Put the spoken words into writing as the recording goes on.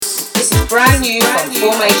brand new from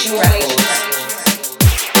Formation Records.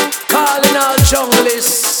 Calling all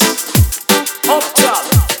junglists, up top,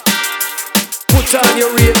 put on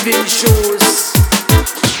your raving shoes.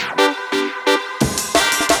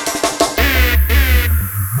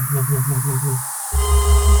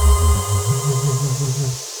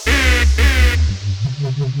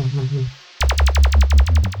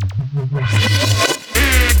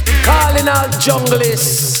 Calling all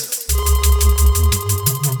junglists,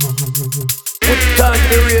 put on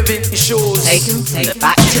your raving shoes. Taken from the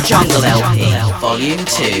Back to Jungle LP, Volume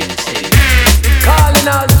 2. Calling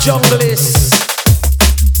all junglists,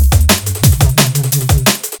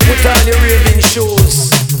 put on your raving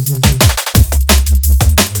shoes.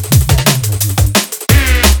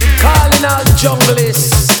 Calling all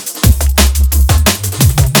junglists,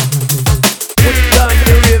 put on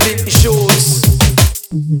your raving shoes.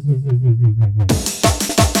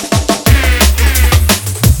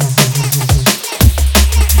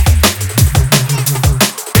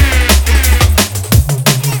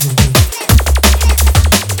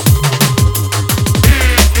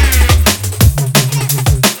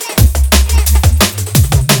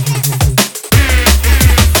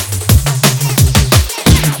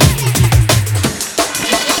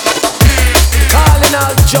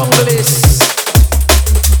 Junglists,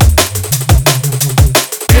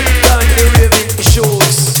 put on your raving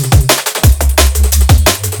shoes.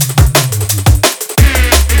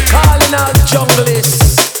 Calling out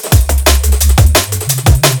junglists,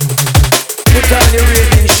 put on your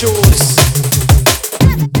raving shoes.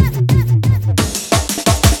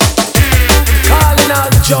 Calling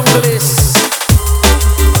out junglists,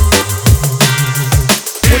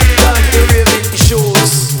 put on your raving shoes.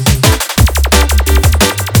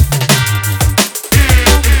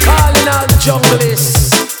 Junglists,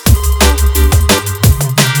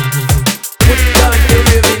 put on your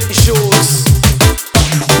raving shoes.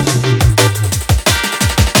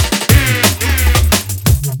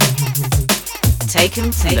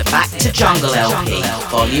 Taken from the Back to Jungle LP,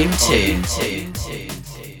 Volume 2.